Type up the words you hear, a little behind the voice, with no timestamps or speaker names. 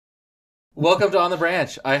Welcome to On the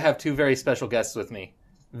Branch. I have two very special guests with me.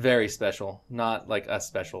 Very special. Not like us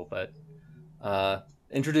special, but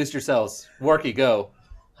introduce yourselves. Warky, go.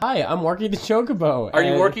 Hi, I'm Warky the Chocobo. Are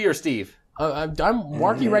you Warky or Steve? I'm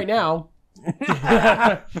Warky right now.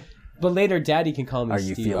 But later, Daddy can call me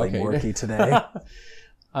Steve. Are you feeling Warky today?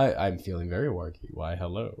 I'm feeling very Warky. Why,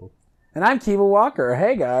 hello. And I'm Kiba Walker.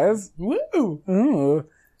 Hey, guys. Woo! Ooh.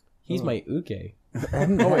 He's my uke.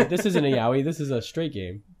 Oh, wait, this isn't a yaoi. This is a straight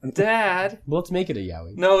game. Dad. Well, let's make it a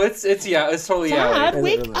yaoi. No, it's totally Dad, yaoi.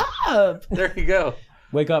 wake up! There you go.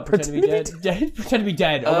 Wake up, pretend to be dead. Pretend to be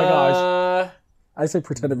dead. Oh my gosh. I say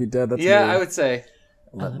pretend to be dead. That's yeah, me. I would say.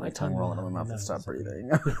 Let my tongue roll into my mouth and stop breathing.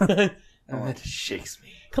 Oh, that shakes me.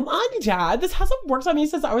 Come on, Dad. This hasn't worked on me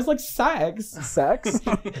since I was like 6. Sex?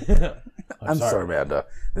 I'm sorry, Amanda.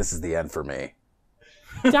 This is the end for me.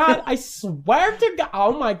 Dad, I swear to God.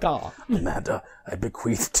 Oh my God. Amanda, I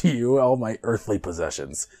bequeath to you all my earthly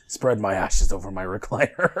possessions. Spread my ashes over my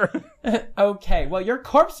recliner. Okay, well, your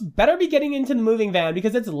corpse better be getting into the moving van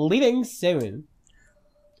because it's leaving soon.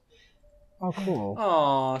 Oh, cool.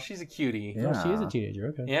 Aw, she's a cutie. Yeah. Oh, she is a teenager.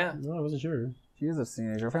 Okay. Yeah. No, I wasn't sure. She is a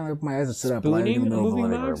teenager. I finally opened my eyes and stood up lying in Spooning the a middle of the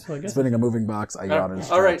moving living room. box? Well, I guess- Spinning a moving box. I yawned and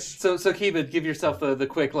stretched. All right, so Kiba, give yourself the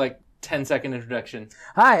quick 10-second introduction.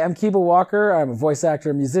 Hi, I'm Kiba Walker. I'm a voice actor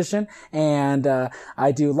and musician, and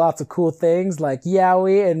I do lots of cool things like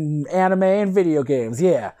yaoi and anime and video games.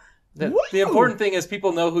 Yeah. The important thing is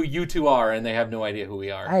people know who you two are, and they have no idea who we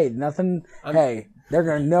are. Hey, nothing. Hey, they're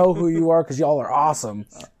going to know who you are because y'all are awesome.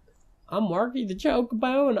 I'm Warky the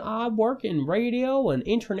Chocobo, and I work in radio and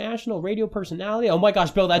international radio personality. Oh my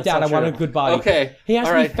gosh, build that down. I want a good body. Okay. He has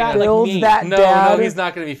All to be right, fat hang like Build me. that No, down. he's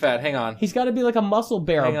not going to be fat. Hang on. He's got to be like a muscle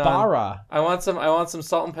bear, Hang a on. bara. I want some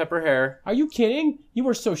salt and pepper hair. Are you kidding? You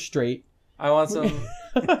were so straight. I want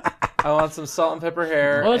some salt and pepper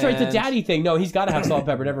hair. Oh, that's right, the and, daddy thing. No, he's got to have salt and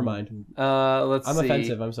pepper. Never mind. Let's I'm see.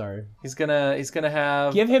 offensive. I'm sorry. He's gonna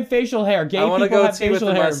have. Give him facial hair. Gay I want to people go have tea with facial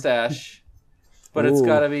the hair. mustache. But Ooh.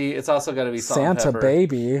 it's also gotta be salt and Santa pepper.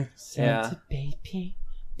 baby. Santa baby,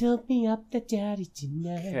 build me up the daddy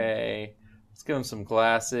tonight. Okay. Let's give him some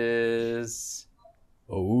glasses.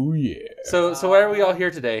 Oh yeah. So why are we all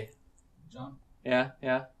here today? John, Yeah.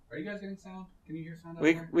 are you guys getting sound? Can you hear sound? out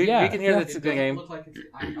We there? we Yeah. can hear It the doesn't game. look like it's,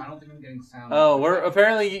 I don't think I'm getting sound. Oh, we're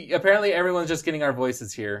apparently everyone's just getting our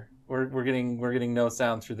voices here. We're getting no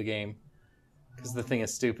sound through the game because the thing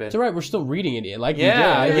is stupid. It's alright, we're still reading it like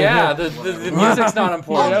Yeah, we did. yeah. The music's not I'll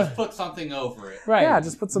important. just put something over it. Right. Yeah,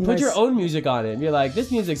 just put some Put nice... your own music on it and be like, this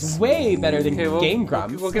music's way better than Okay, Game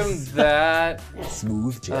Grumps. we'll give him that.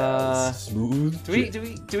 smooth jazz. Smooth.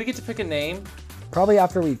 Do we get to pick a name? Probably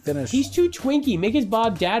after we finish. He's too twinky. Make his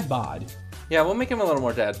bod dad bod. Yeah, we'll make him a little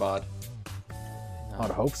more dad bod. I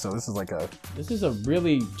would hope so. This is like a... This is a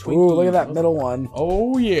really twinky. Ooh, look at that middle one.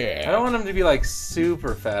 Oh I yeah. don't want him to be like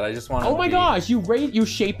super fat. I just want him Oh my to be... gosh, you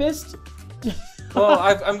shapist? Well,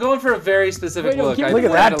 I'm going for a very specific Wait, no, look. give I me Look the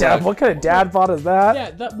at plan that, to Dad. look- What kind of dad bod is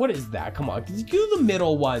that? Yeah, what is that? Come on, do the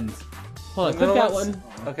middle ones. Hold on, The click middle that ones?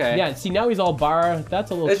 one. Okay. Yeah, see now he's all bar.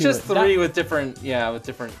 That's a little It's too just that- three with different You colors.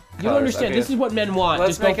 don't understand. Okay, This is what men want.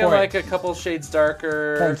 Let's Just go make him for like it. a couple shades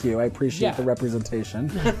darker. Thank you. I appreciate Yeah. the representation.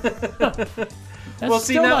 That's Well,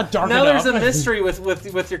 see still now, not dark now enough. there's a mystery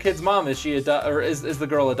with your kid's mom. Is she or is the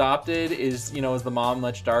girl adopted? Is is the mom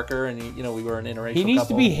much darker? And we were an interracial. He needs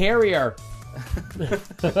couple. to be hairier.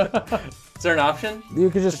 Is there an option? You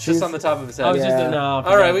could just It's choose... just on the top of his head. Oh, it's just Yeah. enough.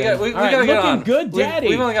 All right, we gotta All get looking on. good, daddy.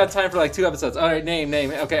 We've only got time for like 2 episodes. All right, name.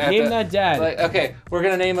 Okay, I have Name to- that dad. Okay, we're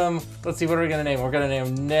gonna name him. Let's see, what are we gonna name him? We're gonna name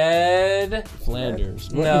him Ned.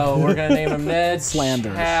 Flanders. No, we're gonna name him Ned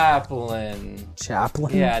Slanders. Chaplin.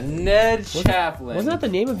 Chaplain? Yeah, Ned Chaplin. Wasn't that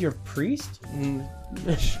the name of your priest?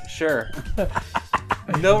 Sure.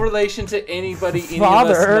 No relation to anybody any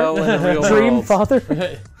Father. of us know in the real Dream world.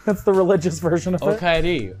 father? That's the religious version of it.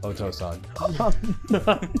 Okairi, Oto-san.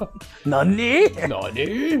 Nani?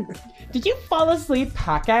 Nani? Did you fall asleep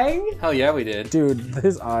packing? Hell yeah, we did. Dude,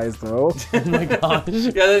 his eyes though. Oh my gosh. Yeah,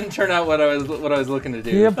 that didn't turn out what I was looking to Do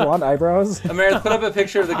you do. have blonde eyebrows? America, put up a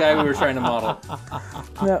picture of the guy we were trying to model.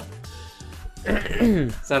 Yeah.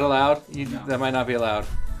 Is that allowed? That might not be allowed.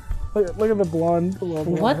 Look at the blonde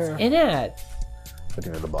What's hair. in it?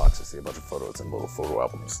 Looking in the box, I see a bunch of photos and little photo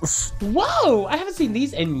albums. Whoa! I haven't seen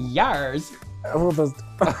these in years. Oh, those...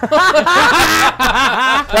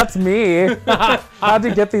 That's me. How'd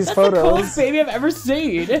you get these That's the photos? coolest baby I've ever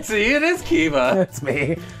seen. See, it is Kiva. It's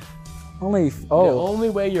me. Only... The Oh. only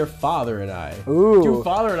way your father and I. Ooh. Your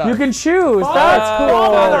father and I. You can choose. Father. That's cool.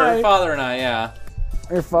 Father. Father and I, yeah.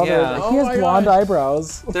 Your father, Yeah. he has my blonde gosh.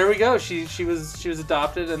 eyebrows. There we go. She was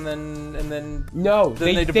adopted, and then No,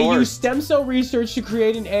 Then they they divorced. use stem cell research to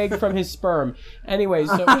create an egg from his sperm. Anyway,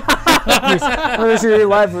 so Where's your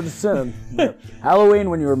life with the sin? Halloween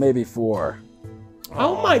when you were maybe 4.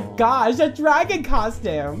 oh my gosh, a dragon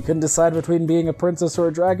costume. Couldn't decide between being a princess or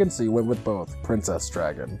a dragon, so you went with both. Princess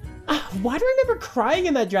Dragon. Why do I remember crying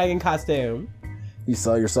in that dragon costume? You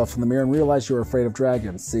saw yourself in the mirror and realized you were afraid of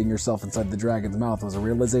dragons. Seeing yourself inside the dragon's mouth was a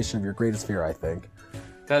realization of your greatest fear, I think.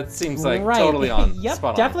 that seems like Right. totally on. Yep, spot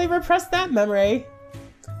on. definitely repressed that memory.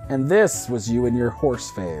 And this was you in your horse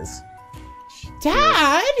phase.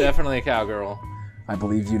 Dad! Definitely a cowgirl. I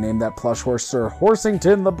believe you named that plush horse Sir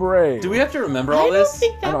Horsington the Brave. Do we have to remember I all don't this?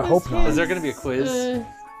 think that I don't was hope not. his, Is there gonna be a quiz?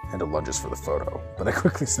 And a lunges for the photo, but I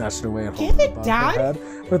quickly snatched it away and Give held it, it above my Dad.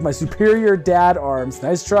 head with my superior dad arms.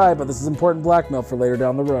 Nice try, but this is important blackmail for later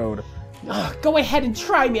down the road. Go ahead and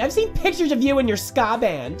try me. I've seen pictures of you and your ska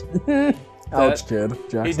band. Ouch, kid.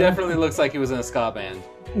 Jackson. He definitely looks like he was in a ska band.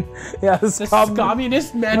 Yeah, this The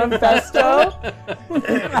Communist Manifesto.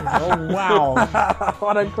 Oh, wow.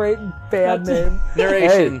 What a great band name.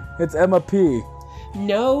 Narration. Hey, it's Emma P.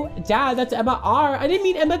 No, Dad, that's Emma R. I didn't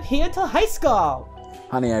meet Emma P until high school.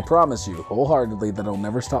 Honey, I promise you wholeheartedly that I'll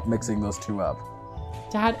never stop mixing those two up.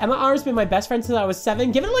 Dad, Emma R has been my best friend since I was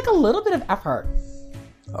 7. Give it like a little bit of effort.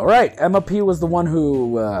 All right, Emma P was the one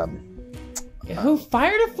who. Who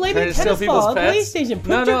fired a Trying flaming to steal tennis people's ball at pets? PlayStation? No, Pooped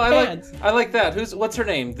no, your I pants. like that. What's her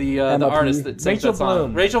name? The Emma P. artist that sings Rachel that song.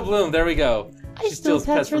 Bloom. Rachel Bloom. There we go. I She stole steals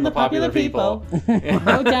pets from the popular people.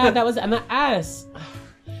 No, Dad, that was Emma S.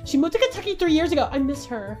 She moved to Kentucky 3 years ago. I miss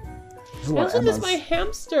her. There's a I lot also of miss Emmas. my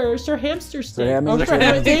hamster, Sir Hamster Stick. Hamington. Sir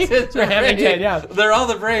Hamington. Sir Hamington, yeah. They're all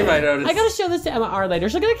the brave, I noticed. I gotta show this to Emma R later.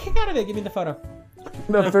 She'll get a kick out of it. Give me the photo.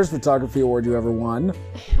 The first photography award you ever won.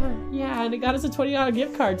 Yeah, and it got us a $20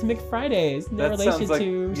 gift card to McFridays. No That relation sounds like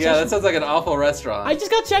to. that sounds like an awful restaurant. I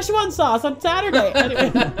just got Szechuan sauce on Saturday.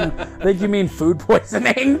 Anyway. I think you mean food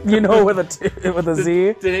poisoning. You know, with a Z.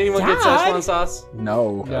 Did anyone get Dad? Szechuan sauce?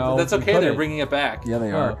 No. No. That's okay. Put They're it. bringing it back. Yeah,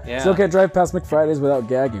 they are. Yeah. Still can't drive past McFridays without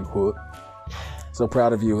gagging. Whoop. So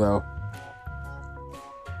proud of you, though.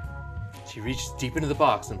 She reaches deep into the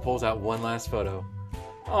box and pulls out one last photo.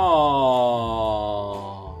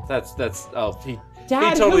 Oh, that's he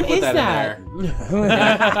Dad, totally who put is that in there.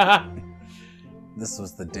 that? This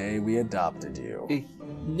was the day we adopted you.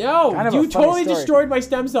 No, Kind of a you funny totally story. destroyed my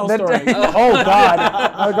stem cell story. Oh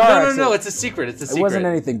God! Oh God! No, it's a secret. It's a secret. It wasn't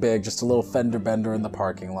anything big, just a little fender bender in the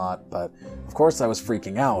parking lot. But of course, I was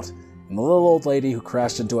freaking out, and the little old lady who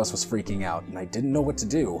crashed into us was freaking out, and I didn't know what to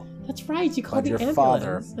do. That's right, you called But the your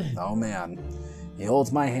father, ambulance. oh man, he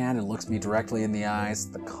holds my hand and looks me directly in the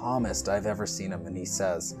eyes, the calmest I've ever seen him, and he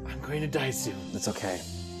says, I'm going to die soon. "It's okay.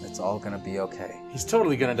 It's all gonna be okay." He's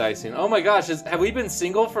totally gonna die soon. Oh my gosh, have we been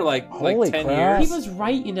single for like Holy 10 crap. years? He was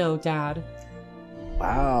right, you know, Dad.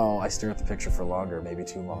 Wow, I stare at the picture for longer, maybe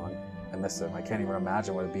too long. I miss him. I can't even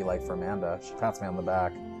imagine what it'd be like for Amanda. She pats me on the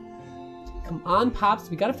back. Come on, Pops,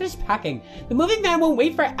 we gotta finish packing. The moving van won't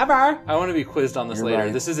wait forever. I want to be quizzed on this You're later.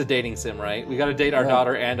 right. This is a dating sim, right? We got to date our Yeah.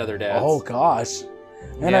 daughter and other dads. Oh gosh.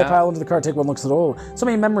 And I Yeah. pile into the car, take one look at it. Oh, so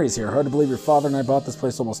many memories here. Hard to believe your father and I bought this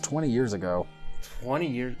place almost 20 years ago. 20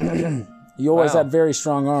 years. You always Wow. had very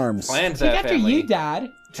strong arms. Planned Take that after family. you, Dad.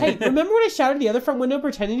 Hey, remember when I shouted at the other front window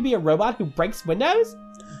pretending to be a robot who breaks windows?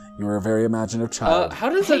 You were a very imaginative child. How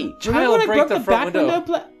does Hey, a remember child when I break broke the the front back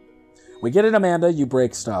window? We get it, Amanda. You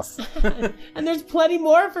break stuff. And there's plenty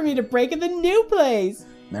more for me to break in the new place.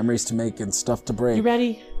 Memories to make and stuff to break. You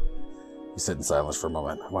ready? You sit in silence for a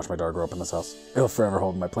moment. I watch my dog grow up in this house. It'll forever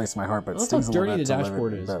hold my place in my heart, but it That's how stings a little dirty bit the to live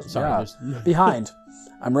dashboard it- is. but- Sorry, yeah. just- Behind.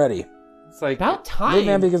 I'm ready. It's like About The time.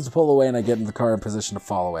 man begins to pull away, and I get in the car in position to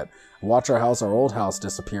follow it. I watch our old house,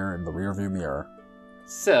 disappear in the rearview mirror.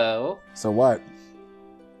 so. So what?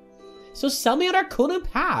 So sell me on our cool new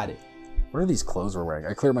pad. What are these clothes we're wearing?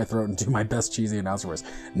 I clear my throat and do my best cheesy announcer voice.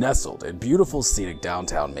 Nestled in beautiful scenic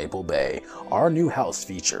downtown Maple Bay, our new house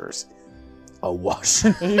features a wash.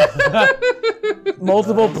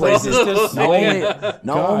 Multiple places. Just Not saying.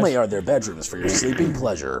 only are there bedrooms for your sleeping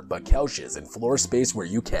pleasure, but couches and floor space where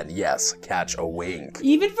you can, yes, catch a wink.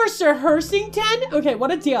 Even for Sir Hursington? Okay,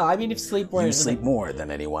 what a deal. I mean, if sleep were... You sleep more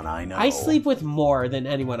than anyone I know. I sleep with more than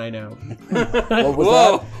anyone I know. What was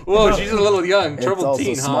Whoa, that? whoa, she's a little young. It's Troubled also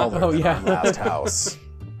teen, huh? smaller Oh, than yeah. our last house.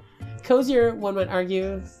 Cozier, one might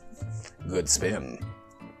argue. Good spin.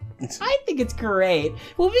 I think it's great.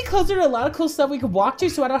 We'll be closer to a lot of cool stuff we could walk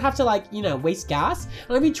to so I don't have to, like, you know, waste gas.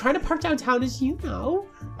 And I'll be trying to park downtown, as you know.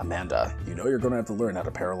 Amanda, you know you're going to have to learn how to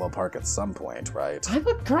parallel park at some point, right? I'm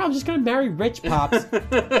a girl. I'm just going to marry Rich Pops. I'm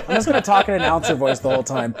just going to talk in an announcer voice the whole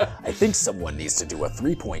time. I think someone needs to do a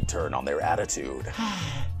 3-point turn on their attitude.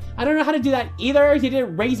 I don't know how to do that either. You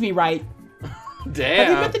didn't raise me right. Damn. Have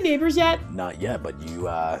you met the neighbors yet? Not yet, but you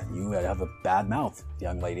have a bad mouth,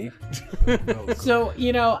 young lady. So,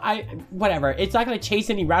 whatever. It's not going to chase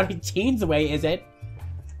any rowdy teens away, is it?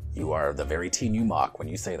 You are the very teen you mock when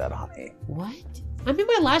you say that, honey. What? I'm in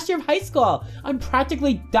my last year of high school. I'm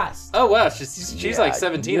practically dust. Oh, wow. She's like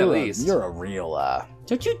 17 at least. You're a real,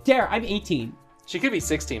 Don't you dare. I'm 18. She could be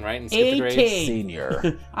 16, right? And skip the grades. 18.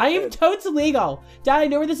 senior. I am totes legal. Dad, I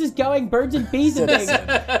know where this is going. Birds and bees and things.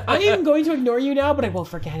 I am going to ignore you now, but I won't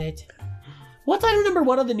forget it. What's item number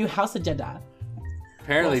 1 on the new house agenda?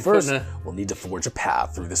 Apparently, Well, first, we'll need to forge a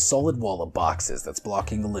path through the solid wall of boxes that's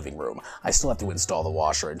blocking the living room. I still have to install the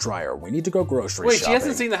washer and dryer. We need to go grocery Wait, shopping. she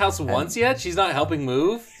hasn't seen the house once yet? She's not helping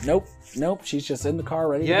move? Nope. She's just in the car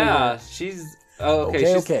ready to Yeah, go. she's... Oh,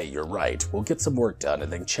 okay. Okay, you're right. We'll get some work done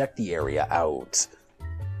and then check the area out.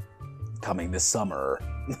 Coming this summer.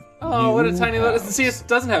 Oh, what a tiny little... See, it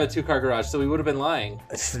doesn't have a 2-car garage, so we would have been lying.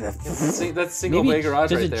 That's single-bay garage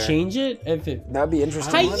does right it there. change it? If it... That'd be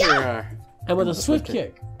interesting. Hi-ya! And with a swift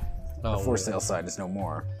kick. The for sale sign is no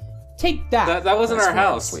more. Take that. That wasn't our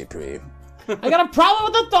house. Sweet pea. I got a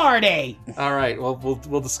problem with authority. All right, well,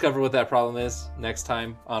 we'll discover what that problem is next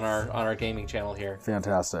time on our gaming channel here.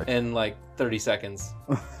 Fantastic. In like 30 seconds.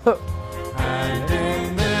 And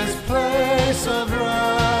in this place of